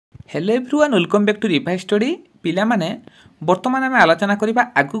Hello everyone welcome back to revise study पिला माने वर्तमान आम आलोचना करबा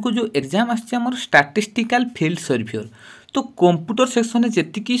आगु को जो एग्जाम आछि हमर स्टैटिस्टिकल फील्ड सर्वेयर तो कंप्यूटर सेक्शन में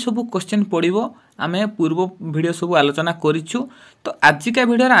जेतिकी सब क्वेश्चन पड़िबो आमे पूर्व वीडियो सब आलोचना करिछु। तो आजिका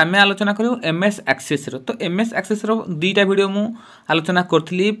वीडियो रे आमे आलोचना करियो एमएस एक्सेस रो। तो एमएस एक्सेस रो दुईटा वीडियो मु आलोचना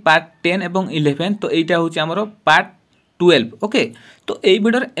करथली पार्ट 10 एवं 11। तो एटा होछि हमर पार्ट 12 ओके। तो एई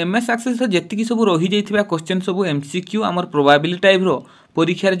वीडियो एमएस एक्सेस जेतिकी सब रही जाइथिबा क्वेश्चन सब एमसीक्यू हमर प्रोबेबिलिटी टाइप रो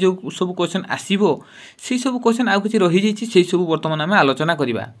परीक्षा जो सब क्वेश्चन आसीबो से सब क्वेश्चन आउ किछि रही जाइछि से सब वर्तमान आमे आलोचना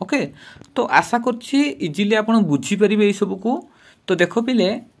करिबा ओके। तो आशा करछि इजीली आपण बुझी परिबे ए सब को। तो देखो पिले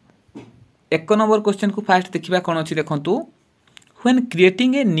एक नंबर क्वेश्चन को फास्ट देखिबा कोन अछि देखंतु when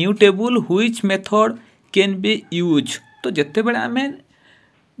creating a new table which method can be use. तो जत्ते बेले आमे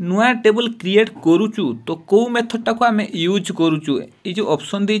नुआ टेबल क्रिएट करूचु तो को मेथड टा को आमे यूज करूचु ए जो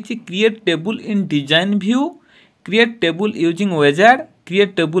ऑप्शन देछि create table in design view, create table using wizard,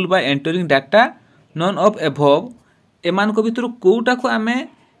 create table by entering data, none of above एमान को भितर कोटा को आमे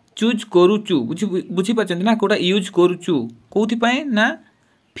चूज करूचु बुझी पाचंती ना कोटा यूज करूचु कोथि पय ना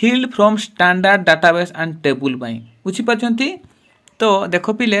field from standard database and table पय बुझी पाचंती। तो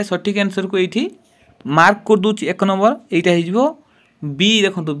देखो पिले सटीक आंसर को एठी मार्क कर दोछि एक नंबर एटा हे जिवो बी।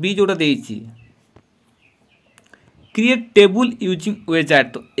 देखंतु बी जोटा देछि क्रिएट टेबल यूजिंग विजार्ड।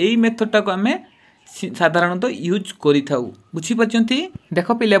 तो एई मेथड टा को आमे साधारणतः यूज करि थाउ बुझी पाचंती।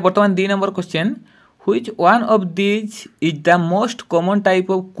 देखो पिले वर्तमान 2 number question which one of this is the most common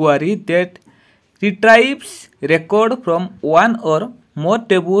type of query that रिट्राइव्स record from one or more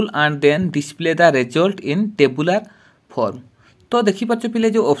table and then display the result in tabular form। तो देखि पाछो पिले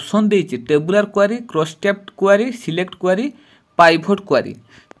जो ऑप्शन देछि tabular query, cross tabbed query, select query, pivot query.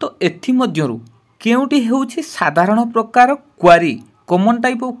 तो एथि मध्यरु केउटी हेउछि साधारण प्रकार query common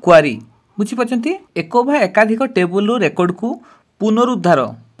type of query बुझी पाचंती। एक बा एकाधिक टेबल रो रेकॉर्ड को पुनरुद्धार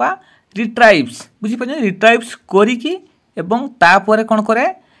बा रिट्राइव्स बुझी पाचंती रिट्राइव्स करी की एवं ता परे कोन करे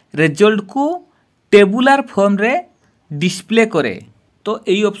रिजल्ट को टेबुलर फॉर्म रे डिस्प्ले करे। तो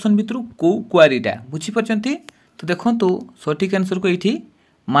एई ऑप्शन भितरु को क्वेरीटा बुझी पाचंती। तो देखंतु सटीक आंसर को एठी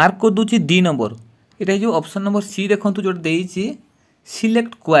मार्क को दोछि 2 नंबर एटा जो ऑप्शन नंबर सी देखंतु जो देइछि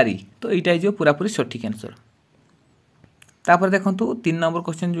सिलेक्ट क्वेरी। तो एटा जो पूरा पूरी सटीक आंसर। तापर देखंतु 3 नंबर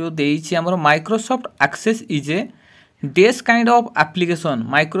क्वेश्चन जो देइछि हमर Microsoft access is a days kind of application.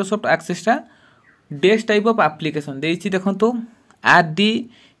 Microsoft access टा डेस टाइप ऑफ एप्लीकेशन देइछि देखंतु आरडी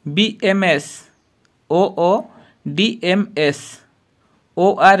बीएमएस ओओ DMs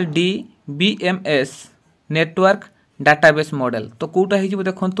ORD BMS network database model. तो कोटा हे जिवो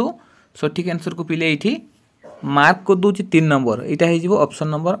देखंतु सटीक आंसर को पिले एठी मार्क को दोछि 3 नंबर एटा हे जिवो ऑप्शन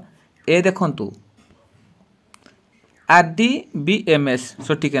नंबर ए देखंतु RDBMS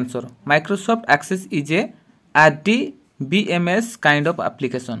सटीक answer. Microsoft access is a RDBMS kind of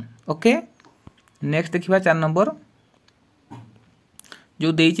application okay. Next देखिबा 4 नंबर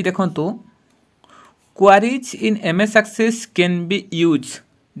जो देइछि देखंतु queries in MS access can be use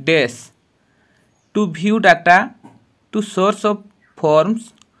dash to view data to source of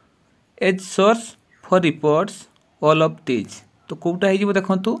forms as source for reports all of this. तो कोटा हे जिवो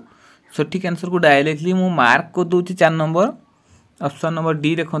देखंतु सटीक answer को directly मु mark को दोछि 4 नंबर ऑप्शन नंबर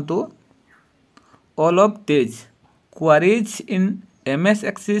डी देखंतु all of this queries in MS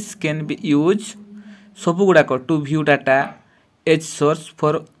access can be use सब गुडा को to view data as source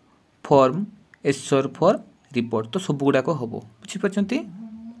for form as source for report. तो सब गुडा को हबो बुझी पाचंती।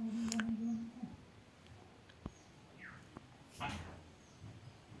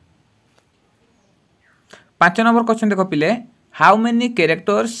 पांच नंबर क्वेश्चन देखो पिले how many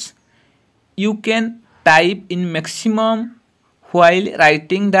characters you can type in maximum while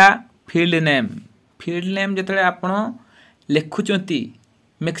writing the field name। field name जतले आपण लेखुचंती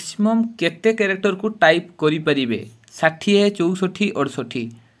मैक्सिमम केते कैरेक्टर को टाइप करि परिबे 60 64 68।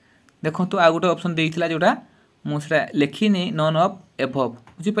 देखो तो आ गोटे ऑप्शन देइथिला जोटा मुसरा लेखिनी नॉन ऑफ एबव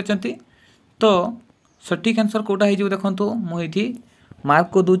बुझी पचंती। तो सटीक आंसर कोटा हे जो देखो तो मु एठी मार्क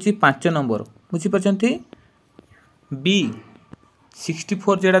को दोची 5 नंबर बुझी पचंती बी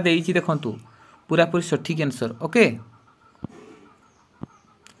 64 जेडा देइछि देखंतु पूरा पूरी सटीक आंसर ओके।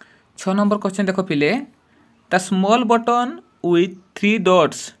 6 नंबर क्वेश्चन देखो पिले the small button with 3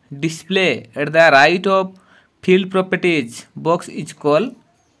 dots display at the right of field properties box is called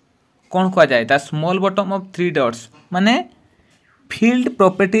कौन कहा जाए the small button of 3 dots माने field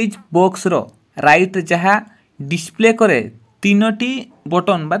properties box row right जहा डिस्प्ले करे 3टी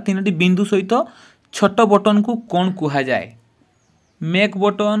बटन बा 3टी बिंदु सहित छोट बटन को कौन कहा जाए make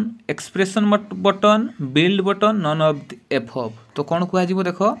button expression button build button none of above. तो कौन कहा जिवो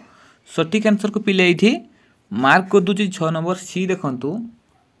देखो सटीक आंसर को पिले एठी मार्क को दोछि 6 नंबर सी देखंतु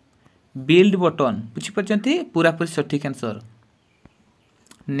बिल्ड बटन बुझीपारछंती पूरा पूरी सठिक आंसर।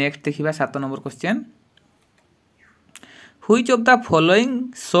 नेक्स्ट देखिबा 7 number question which of the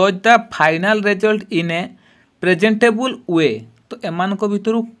following shows the final result in A presentable वे। तो एमान को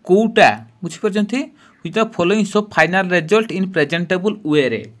भितरु कोउटा बुझीपारछंती which the following show final result in presentable वे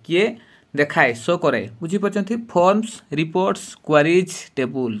रे किए देखाए शो करे बुझीपारछंती फॉर्म्स रिपोर्ट्स क्वेरीज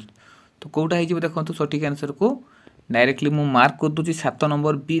टेबल। तो कोउटा हे जिवो देखंतु सठिक आंसर को डायरेक्टली मु मार्क कर दूची 7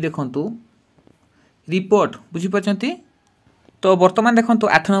 नंबर बी देखंतु रिपोर्ट बुझीपारछंती। तो वर्तमान देखंतु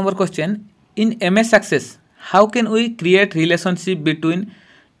 8 number question in MS access how can we create relationship between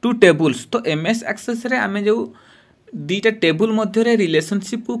two tables. तो एमएस एक्सेस रे आमे जो दीटा टेबल मध्य रे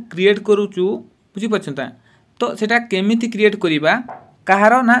रिलेशनशिप को क्रिएट करूचु बुझीपारछंता। तो सेटा केमिति क्रिएट करिबा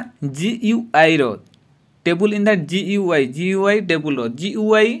कहारो ना GUI row table in the GUI table row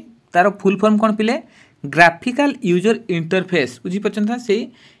GUI तार फुल फॉर्म कोन पिले ग्राफिकल यूजर इंटरफेस बुझीपारछंता।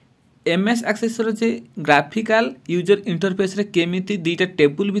 से एमएस एक्सेस रो जे ग्राफिकल यूजर इंटरफेस रे केमिति दीटा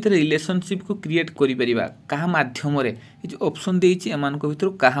टेबल भीतर रिलेशनशिप को क्रिएट करि परिबा कहा माध्यम रे ए जे ऑप्शन देइछि एमान को भीतर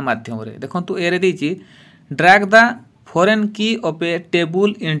कहा माध्यम रे देखंतु एरे देइछि ड्रैग द फॉरेन की of A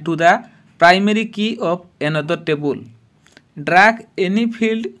table into the primary की of another table drag any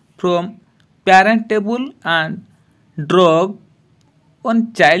field from parent table and ड्रॉग on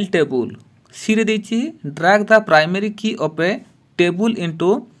child table. सी रे देइछि ड्रैग द प्राइमरी की of A table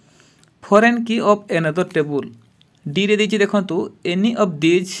into foreign की of another table. D रे देइछि देखंतु any of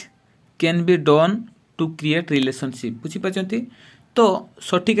this can be done to create relationship बुझीपारछंती। तो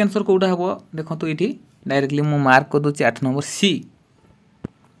सठिक answer कोउटा हबो देखंतु एठी डायरेक्टली मु मार्क कर दूची 8 number C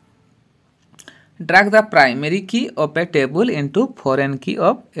drag the primary की of A table into foreign की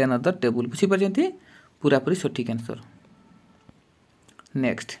ऑफ अनदर टेबल बुझीपारछंती पूरा पूरी सठिक आंसर।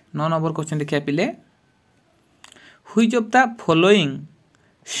 नेक्स्ट 9 नंबर क्वेश्चन देखिया पिले which of the following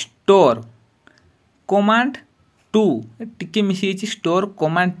store command 2 टिके मिसी स्टोर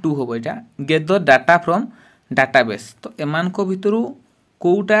कमांड 2 होबो एटा गेदर डाटा फ्रॉम डाटाबेस। तो एमान को भितरु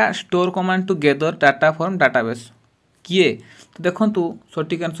कोउटा store command to gather data from database किए। तो देखंतु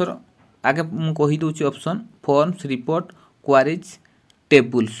सठिक आंसर आगे मु कहि दोची option forms report queries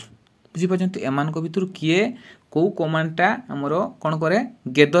tables बुझीपारछंती। एमान को भितरु किए को कमांडटा हमरो कोन करे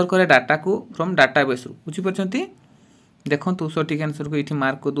गेदर करे डाटा को फ्रॉम डाटाबेस बुझीपारछंती। देखंतु सठिक आंसर को इठी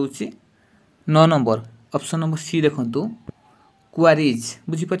मार्क कर दोची 9 नंबर ऑप्शन नंबर सी देखंतु क्वेरीज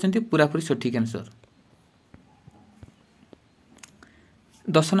बुझीपारछंती पूरा पूरी सठिक आंसर।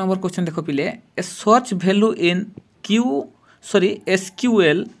 10 नंबर क्वेश्चन देखो पिले ए search value in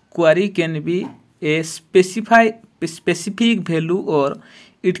SQL query can be a specific value or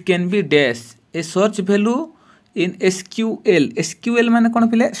it can be dash a search value in SQL माने कोन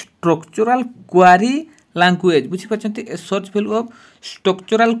पिले structural query language बुझी पाछंती। a search value of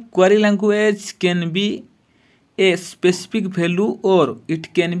structural query language can be a specific value or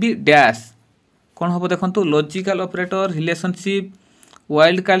it can be dash कोन होबो देखंतु logical operator relationship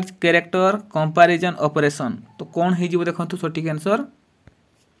wild card character comparison operation. तो कोन हे जिवो देखंतु सठिक answer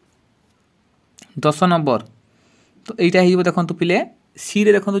 10 number. तो एटा हे देखंतु पिले सी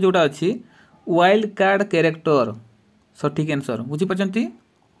रे देखंतु जोटा अछि वाइल्ड कार्ड कैरेक्टर सठिक आंसर बुझी पाछंती।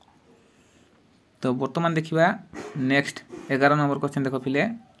 तो वर्तमान देखिबा नेक्स्ट 11 नंबर क्वेश्चन देखो पिले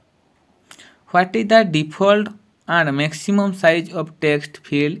what is the default and maximum size of text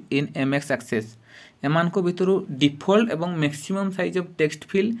field in MS access. एमान को भितरु डिफॉल्ट एवं maximum size of text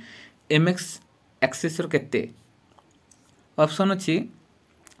field MS access रो केते ऑप्शन अछि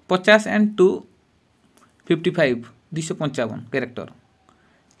 50 and 255 255 character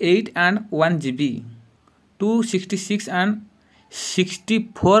 8 and 1 GB 266 and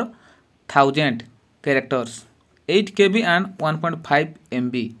 64,000 characters 8 KB and 1.5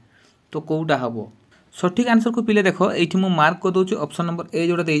 MB। तो कोउटा हबो सठिक answer को पिले देखो एठी मु मार्क कर दोछु ऑप्शन नंबर ए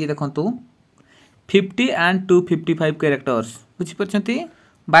जोटा देई देखंतु 50 एंड 255 कैरेक्टर्स बुझी परछंती।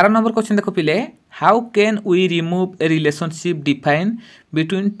 12 नंबर क्वेश्चन देखो पिले how can we remove A relationship define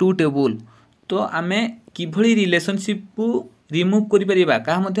between two table. तो आमे किभली रिलेशनशिप को रिमूव करि परिबा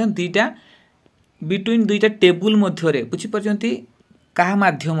का मध्य दुईटा बिटवीन दुईटा टेबल मध्य रे बुझी परछंती का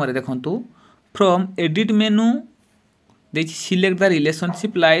माध्यम रे देखंतु फ्रॉम एडिट मेनू देछि select the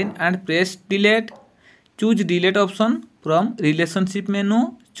relationship line and press delete choose delete option from relationship menu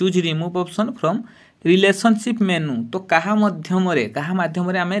choose remove option from relationship मेनू। तो कहा माध्यम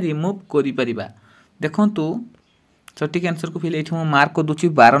रे आमे रिमूव करि परिबा देखंतु सठिक आंसर को फिल एठी मो मार्क कर दुछि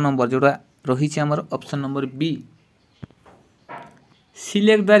 12 नंबर जोडा रही छि हमर option number B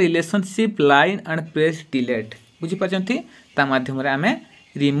select the relationship line and press delete बुझी परछंती ता माध्यम रे आमे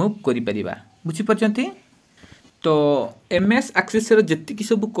रिमूव करि परिबा बुझी परछंती। तो एमएस एक्सेस जी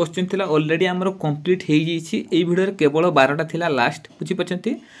सब क्वेश्चन थिला ऑलरेडी आमर कंप्लीट हो जाइए भिडियो केवल 12टा थिला लास्ट बुझीपार।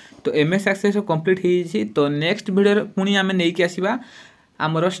 तो एमएस एक्सेस कंप्लीट हो जाइए। तो नेक्स्ट भिडियो पुणी आम नहीं आसवा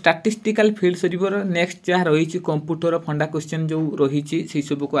आमर स्टैटिस्टिकल फील्ड सर्वर नेक्स्ट जहाँ रही कंप्यूटर फंडा क्वेश्चन जो रही से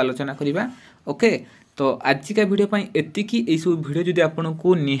सब को आलोचना करवा। ओके तो आजिका वीडियो एतिकी यही सब वीडियो जदि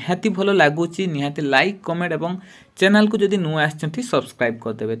आपको निहाती भल लगुच निहाती लाइक कमेंट और चैनल को जदि नुआ आछंती सब्सक्राइब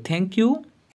करदेवे। Thank you.